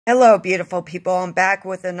Hello, beautiful people. I'm back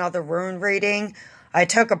with another rune reading. I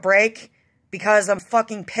took a break because I'm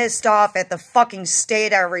fucking pissed off at the fucking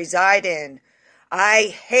state I reside in. I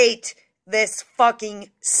hate this fucking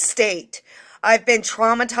state. I've been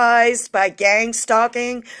traumatized by gang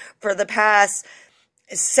stalking for the past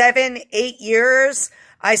 7-8 years.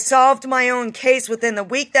 I solved my own case within the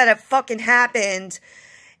week that it fucking happened.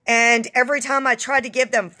 And every time I tried to give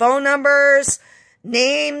them phone numbers,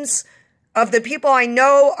 names of the people I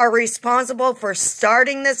know are responsible for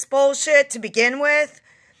starting this bullshit to begin with,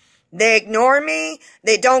 they ignore me,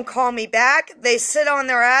 they don't call me back, they sit on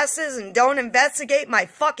their asses and don't investigate my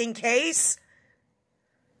fucking case.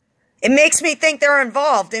 It makes me think they're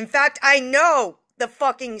involved. In fact, I know the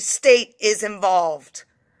fucking state is involved.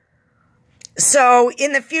 So,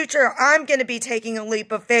 in the future, I'm gonna be taking a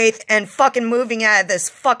leap of faith and fucking moving out of this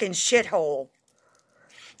fucking shithole.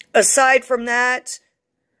 Aside from that,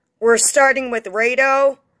 we're starting with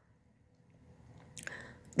Raidho.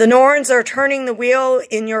 The Norns are turning the wheel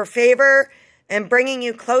in your favor and bringing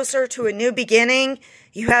you closer to a new beginning.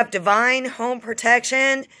 You have divine home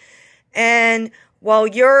protection. And while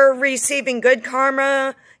you're receiving good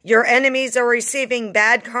karma, your enemies are receiving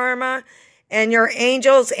bad karma. And your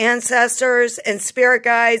angels, ancestors, and spirit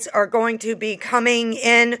guides are going to be coming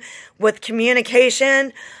in with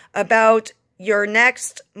communication about your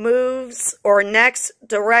next moves or next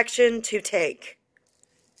direction to take.